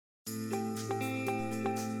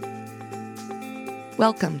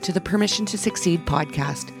Welcome to the Permission to Succeed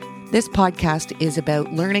podcast. This podcast is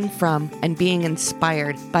about learning from and being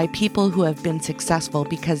inspired by people who have been successful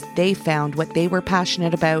because they found what they were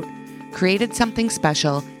passionate about, created something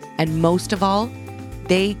special, and most of all,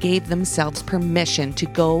 they gave themselves permission to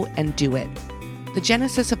go and do it. The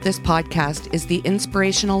genesis of this podcast is the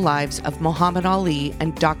inspirational lives of Muhammad Ali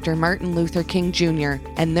and Dr. Martin Luther King Jr.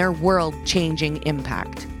 and their world-changing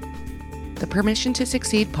impact. The Permission to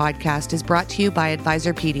Succeed podcast is brought to you by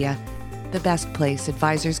Advisorpedia, the best place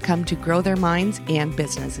advisors come to grow their minds and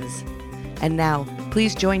businesses. And now,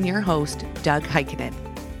 please join your host, Doug Heikkinen.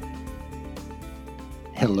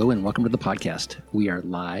 Hello and welcome to the podcast. We are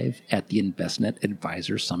live at the Envestnet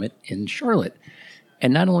Advisor Summit in Charlotte.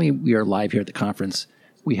 And not only we are live here at the conference,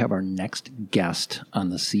 we have our next guest on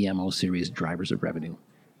the CMO series, Drivers of Revenue,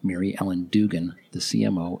 Mary Ellen Dugan, the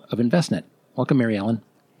CMO of Envestnet. Welcome, Mary Ellen.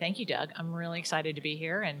 Thank you, Doug. I'm really excited to be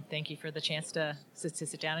here, and thank you for the chance to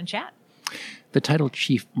sit down and chat. The title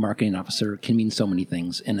Chief Marketing Officer can mean so many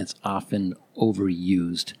things, and it's often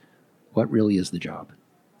overused. What really is the job?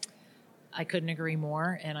 I couldn't agree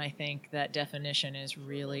more, and I think that definition is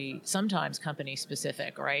really sometimes company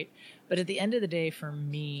specific, right? But at the end of the day, for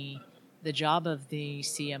me, the job of the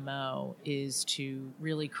CMO is to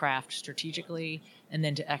really craft strategically and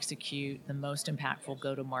then to execute the most impactful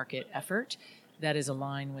go-to-market effort that is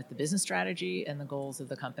aligned with the business strategy and the goals of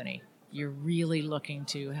the company. You're really looking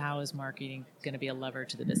to how is marketing going to be a lever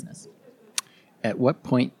to the business. At what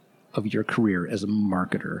point of your career as a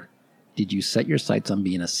marketer did you set your sights on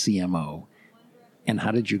being a CMO, and how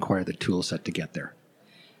did you acquire the tool set to get there?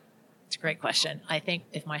 It's a great question. I think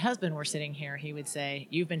if my husband were sitting here, he would say,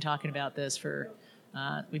 you've been talking about this for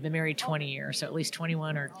we've been married 20 years, so at least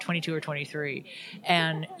 21 or 22 or 23.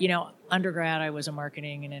 And, undergrad, I was a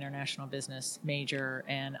marketing and international business major.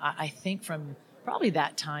 And I think from probably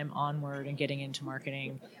that time onward and getting into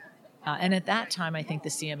marketing, and at that time, I think the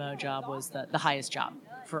CMO job was the highest job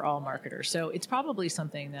for all marketers. So it's probably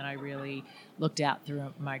something that I really looked at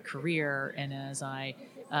throughout my career. And as I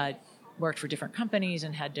worked for different companies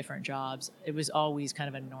and had different jobs, it was always kind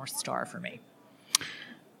of a North Star for me.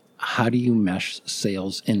 How do you mesh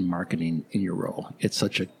sales and marketing in your role? It's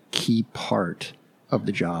such a key part of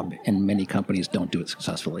the job, and many companies don't do it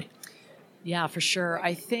successfully. Yeah, for sure.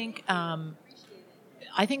 I think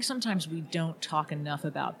sometimes we don't talk enough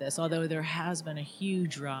about this, although there has been a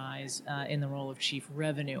huge rise in the role of Chief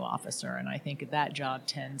Revenue Officer, and I think that job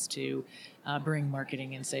tends to bring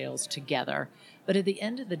marketing and sales together. But at the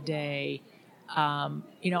end of the day,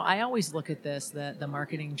 I always look at this, that the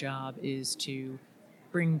marketing job is to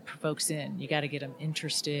bring folks in. You got to get them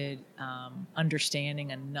interested, understanding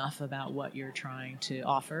enough about what you're trying to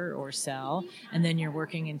offer or sell. And then you're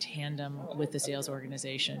working in tandem with the sales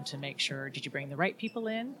organization to make sure, did you bring the right people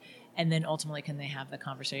in? And then ultimately, can they have the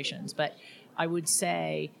conversations? But I would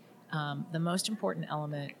say the most important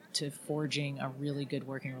element to forging a really good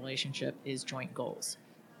working relationship is joint goals.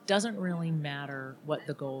 Doesn't really matter what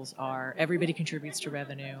the goals are. Everybody contributes to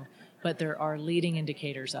revenue, but there are leading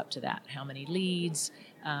indicators up to that. How many leads?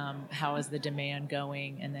 How is the demand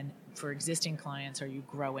going? And then for existing clients, are you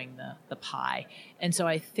growing the pie? And so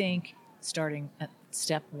I think starting at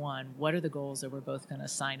step one, what are the goals that we're both going to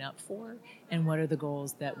sign up for? And what are the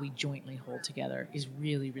goals that we jointly hold together is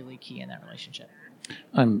really, really key in that relationship.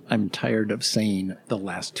 I'm tired of saying the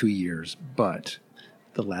last 2 years, but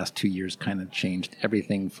the last 2 years kind of changed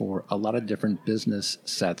everything for a lot of different business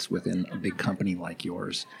sets within a big company like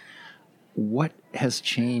yours. What has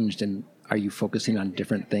changed, and are you focusing on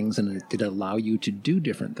different things, and did it allow you to do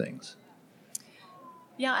different things?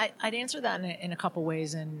 Yeah, I'd answer that in a couple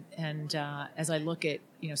ways, and as I look at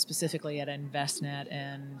specifically at Envestnet,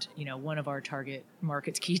 and one of our target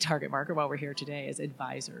markets, key target market while we're here today, is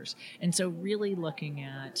advisors, and so really looking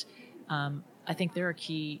at, I think they're a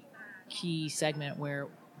key segment where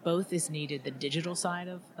both is needed, the digital side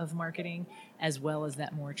of marketing as well as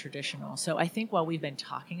that more traditional. So I think while we've been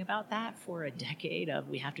talking about that for a decade of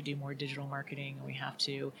we have to do more digital marketing, we have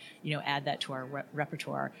to add that to our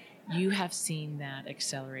repertoire, you have seen that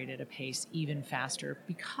accelerate at a pace even faster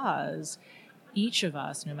because each of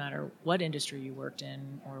us, no matter what industry you worked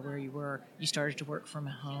in or where you were, you started to work from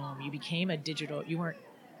home. You became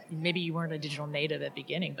maybe you weren't a digital native at the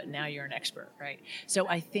beginning, but now you're an expert, right? So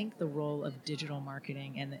I think the role of digital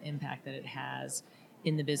marketing and the impact that it has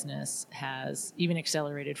in the business has even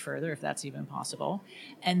accelerated further, if that's even possible.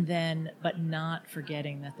 And then, but not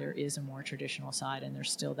forgetting that there is a more traditional side and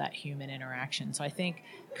there's still that human interaction. So I think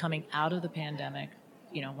coming out of the pandemic,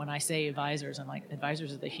 when I say advisors, I'm like,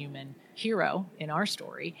 advisors are the human hero in our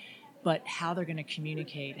story. but how they're going to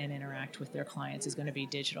communicate and interact with their clients is going to be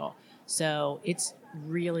digital. So it's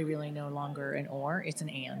really, really no longer an or, it's an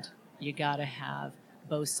and. You got to have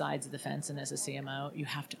both sides of the fence, and as a CMO, you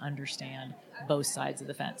have to understand both sides of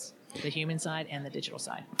the fence, the human side and the digital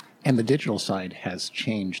side. And the digital side has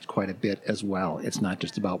changed quite a bit as well. It's not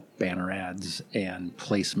just about banner ads and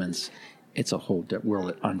placements. It's a whole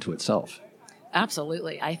world unto itself.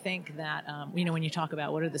 Absolutely. I think that, when you talk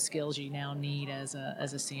about what are the skills you now need as a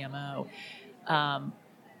CMO,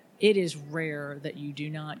 it is rare that you do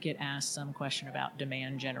not get asked some question about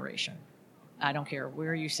demand generation. I don't care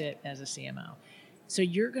where you sit as a CMO. So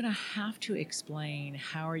you're going to have to explain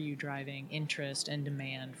how are you driving interest and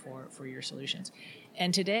demand for your solutions.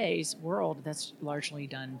 In today's world, that's largely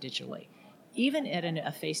done digitally. Even at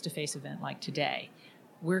a face-to-face event like today,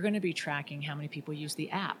 we're going to be tracking how many people use the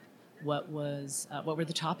app. What were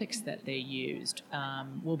the topics that they used?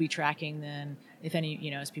 We'll be tracking then, if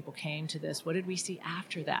any, as people came to this, what did we see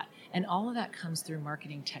after that? And all of that comes through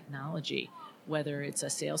marketing technology, whether it's a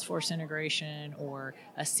Salesforce integration or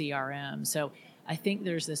a CRM. So I think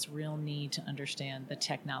there's this real need to understand the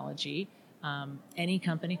technology. Any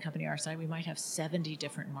company our size, we might have 70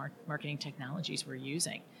 different marketing technologies we're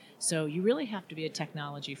using. So you really have to be a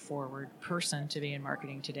technology-forward person to be in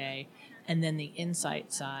marketing today. And then the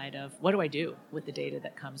insight side of what do I do with the data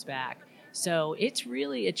that comes back? So it's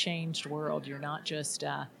really a changed world. You're not just,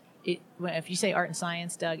 if you say art and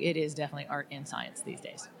science, Doug, it is definitely art and science these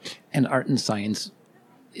days. And art and science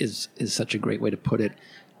is such a great way to put it.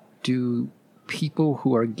 Do people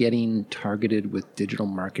who are getting targeted with digital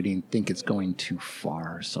marketing think it's going too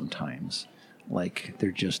far sometimes? Like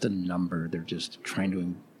they're just a number. They're just trying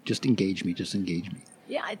to just engage me.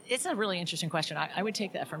 Yeah, it's a really interesting question. I would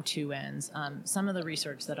take that from two ends. Some of the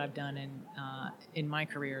research that I've done in my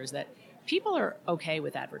career is that people are okay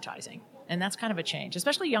with advertising, and that's kind of a change,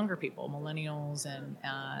 especially younger people, millennials and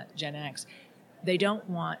Gen X. They don't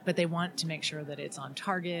want, but they want to make sure that it's on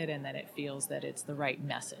target and that it feels that it's the right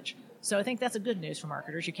message. So I think that's a good news for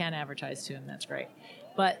marketers. You can advertise to them, that's great.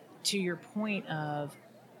 But to your point of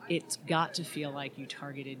it's got to feel like you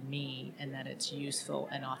targeted me and that it's useful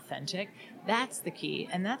and authentic, that's the key.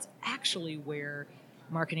 And that's actually where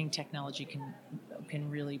marketing technology can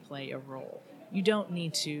really play a role. You don't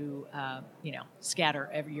need to, scatter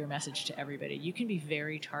your message to everybody. You can be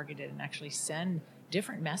very targeted and actually send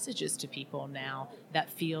different messages to people now that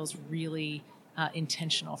feels really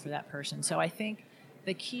intentional for that person. So I think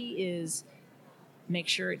the key is make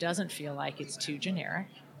sure it doesn't feel like it's too generic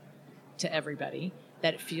to everybody,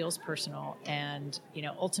 that it feels personal, and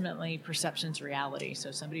ultimately perception's reality. So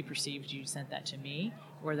if somebody perceived you sent that to me,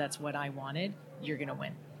 or that's what I wanted, you're going to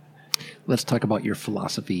win. Let's talk about your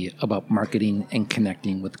philosophy about marketing and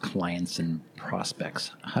connecting with clients and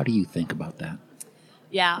prospects. How do you think about that?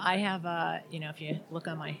 Yeah, I have, if you look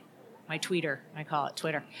on my tweeter, I call it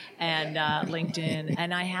Twitter, and LinkedIn,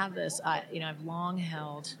 and I have this, I've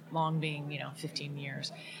long being, 15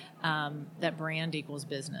 years, that brand equals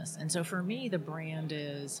business. And so for me, the brand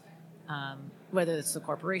is, whether it's the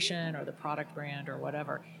corporation or the product brand or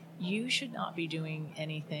whatever, you should not be doing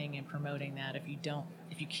anything and promoting that if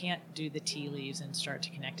you can't do the tea leaves and start to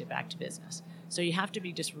connect it back to business. So you have to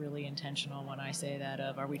be just really intentional when I say that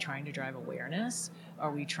are we trying to drive awareness?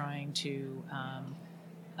 Are we trying to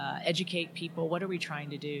educate people? What are we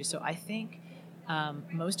trying to do? So I think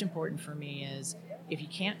most important for me is if you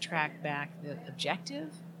can't track back the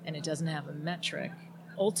objective and it doesn't have a metric,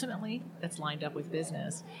 ultimately that's lined up with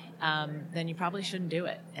business, then you probably shouldn't do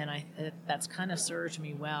it. And that's kind of served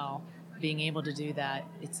me well, being able to do that.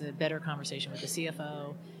 It's a better conversation with the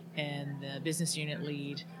CFO and the business unit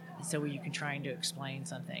lead, so you can try to explain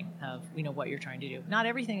something of what you're trying to do. Not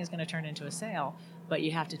everything is going to turn into a sale, but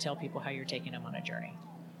you have to tell people how you're taking them on a journey.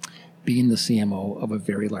 Being the CMO of a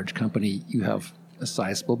very large company, you have a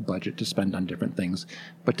sizable budget to spend on different things,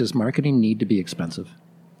 but does marketing need to be expensive?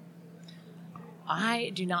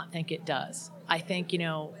 I do not think it does. I think,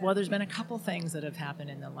 there's been a couple things that have happened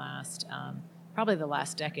in the last, probably the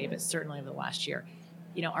last decade, but certainly over the last year.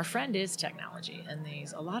 Our friend is technology, and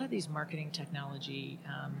a lot of these marketing technology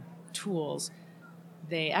tools,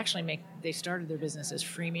 they started their business as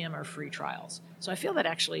freemium or free trials. So I feel that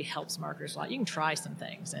actually helps marketers a lot. You can try some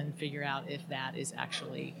things and figure out if that is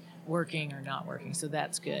actually working or not working. So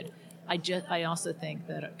that's good. I also think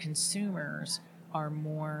that consumers are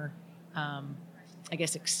more,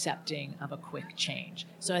 accepting of a quick change.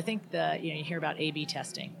 So I think you hear about A/B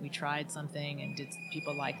testing. We tried something and did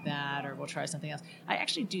people like that, or we'll try something else. I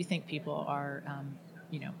actually do think people are,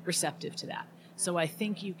 receptive to that. So I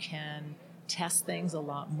think you can test things a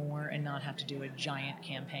lot more and not have to do a giant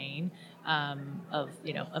campaign of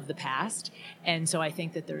the past. And so I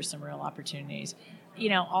think that there's some real opportunities.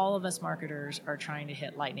 All of us marketers are trying to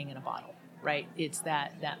hit lightning in a bottle, right? It's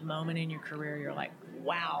that moment in your career you're like,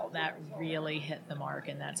 wow, that really hit the mark,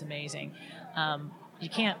 and that's amazing. You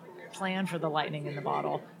can't plan for the lightning in the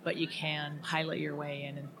bottle, but you can pilot your way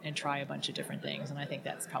in and try a bunch of different things, and I think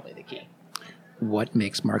that's probably the key. What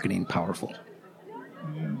makes marketing powerful?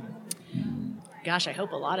 Gosh, I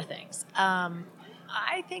hope a lot of things.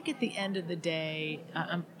 I think at the end of the day,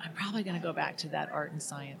 I'm probably going to go back to that art and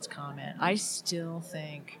science comment. I still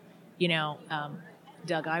think,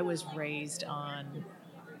 Doug, I was raised on,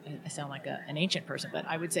 I sound like an ancient person, but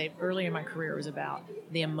I would say early in my career it was about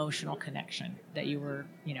the emotional connection that you were,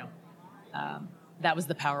 that was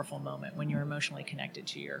the powerful moment when you're emotionally connected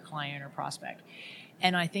to your client or prospect.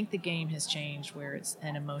 And I think the game has changed where it's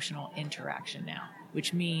an emotional interaction now,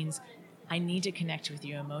 which means I need to connect with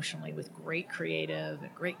you emotionally with great creative,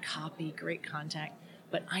 great copy, great contact,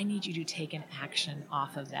 but I need you to take an action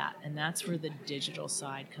off of that. And that's where the digital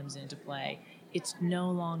side comes into play. It's no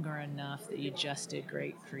longer enough that you just did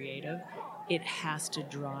great creative. It has to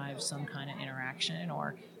drive some kind of interaction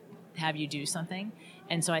or have you do something.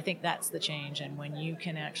 And so I think that's the change. And when you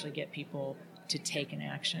can actually get people to take an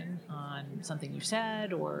action on something you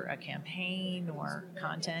said or a campaign or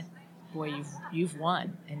content, boy, you've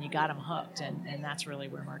won and you got them hooked. And that's really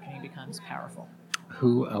where marketing becomes powerful.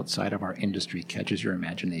 Who outside of our industry catches your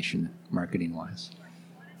imagination marketing-wise?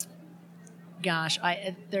 Gosh,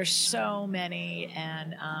 there's so many,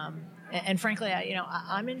 and frankly,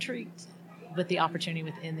 I'm intrigued with the opportunity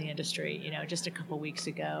within the industry. Just a couple weeks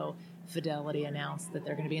ago, Fidelity announced that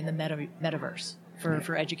they're going to be in the metaverse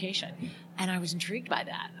for education, and I was intrigued by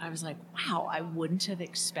that. I was like, wow, I wouldn't have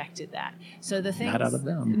expected that. So the things, not out of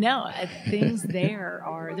them. No, things there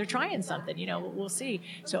they're trying something. We'll see.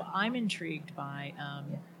 So I'm intrigued by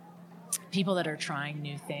people that are trying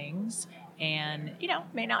new things. And,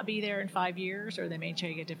 may not be there in 5 years, or they may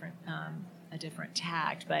take a different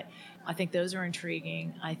tact. But I think those are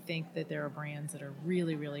intriguing. I think that there are brands that are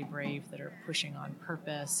really, really brave, that are pushing on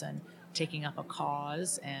purpose and taking up a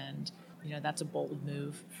cause. And, that's a bold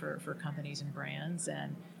move for companies and brands.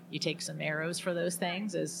 And you take some arrows for those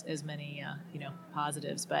things as many,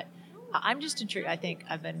 positives. But I'm just intrigued. I think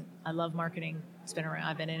I love marketing. It's been around.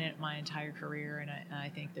 I've been in it my entire career. And I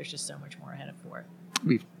think there's just so much more ahead for it.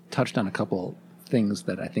 We've touched on a couple things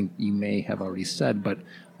that I think you may have already said, but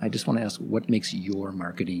I just want to ask, what makes your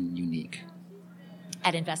marketing unique?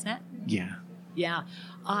 At Envestnet? Yeah.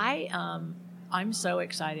 I'm so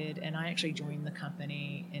excited, and I actually joined the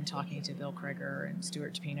company in talking to Bill Krieger and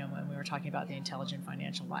Stuart Topino when we were talking about the intelligent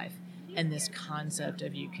financial life and this concept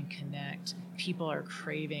of you can connect. People are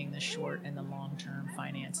craving the short and the long-term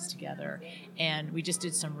finances together, and we just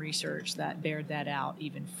did some research that bared that out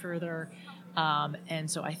even further. And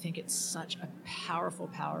so I think it's such a powerful,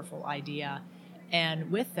 powerful idea. And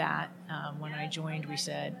with that, when I joined, we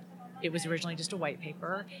said it was originally just a white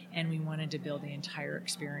paper, and we wanted to build the entire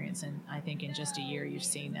experience. And I think in just a year, you've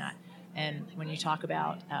seen that. And when you talk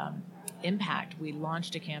about impact, we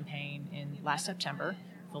launched a campaign in last September,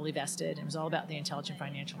 fully vested. It was all about the intelligent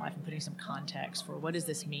financial life and putting some context for what does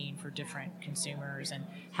this mean for different consumers and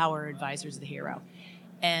how are advisors the hero.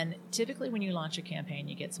 And typically when you launch a campaign,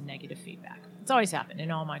 you get some negative feedback. It's always happened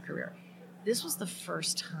in all my career. This was the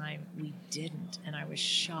first time we didn't, and I was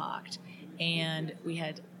shocked. And we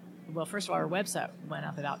had, well, first of all, our website went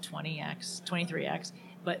up about 23x,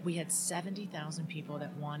 but we had 70,000 people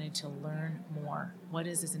that wanted to learn more. What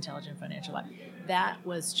is this intelligent financial life? That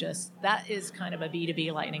is kind of a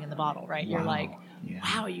B2B lightning in the bottle, right? Wow. You're like,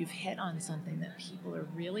 wow, you've hit on something that people are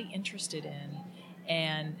really interested in.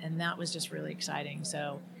 And that was just really exciting.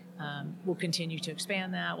 So we'll continue to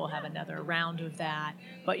expand that. We'll have another round of that.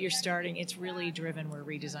 But it's really driven. We're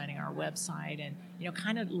redesigning our website and,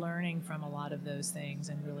 kind of learning from a lot of those things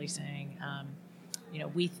and really saying,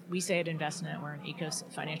 we say at Envestnet, we're an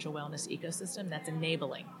financial wellness ecosystem that's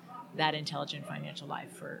enabling that intelligent financial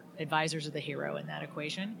life. For advisors are the hero in that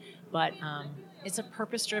equation. But it's a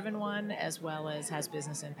purpose-driven one as well as has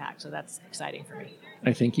business impact. So that's exciting for me.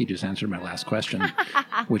 I think you just answered my last question,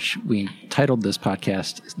 which we titled this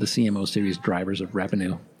podcast, the CMO series, Drivers of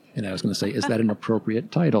Revenue. And I was going to say, is that an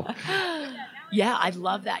appropriate title? Yeah, I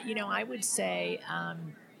love that. I would say,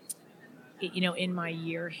 in my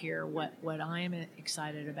year here, what I am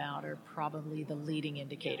excited about are probably the leading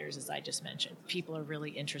indicators, as I just mentioned. People are really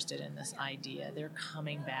interested in this idea. They're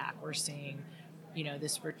coming back. We're seeing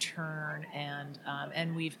this return,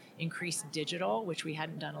 and we've increased digital, which we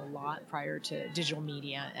hadn't done a lot prior to digital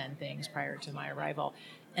media and things prior to my arrival,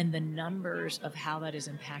 and the numbers of how that is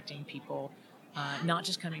impacting people, not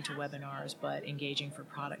just coming to webinars, but engaging for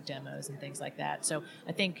product demos and things like that. So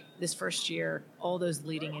I think this first year, all those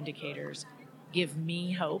leading indicators give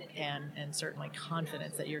me hope and certainly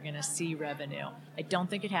confidence that you're going to see revenue. I don't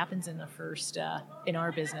think it happens in the first, in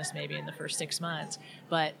our business, maybe in the first 6 months,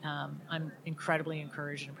 but I'm incredibly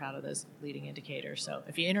encouraged and proud of those leading indicators. So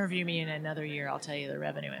if you interview me in another year, I'll tell you the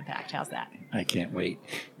revenue impact. How's that? I can't wait.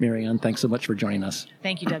 Marianne, thanks so much for joining us.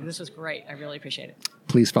 Thank you, Doug. This was great. I really appreciate it.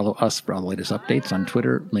 Please follow us for all the latest updates on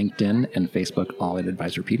Twitter, LinkedIn, and Facebook, all at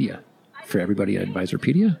Advisorpedia. For everybody at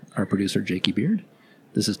Advisorpedia, our producer, Jakey Beard,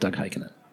 this is Doug Heikkinen.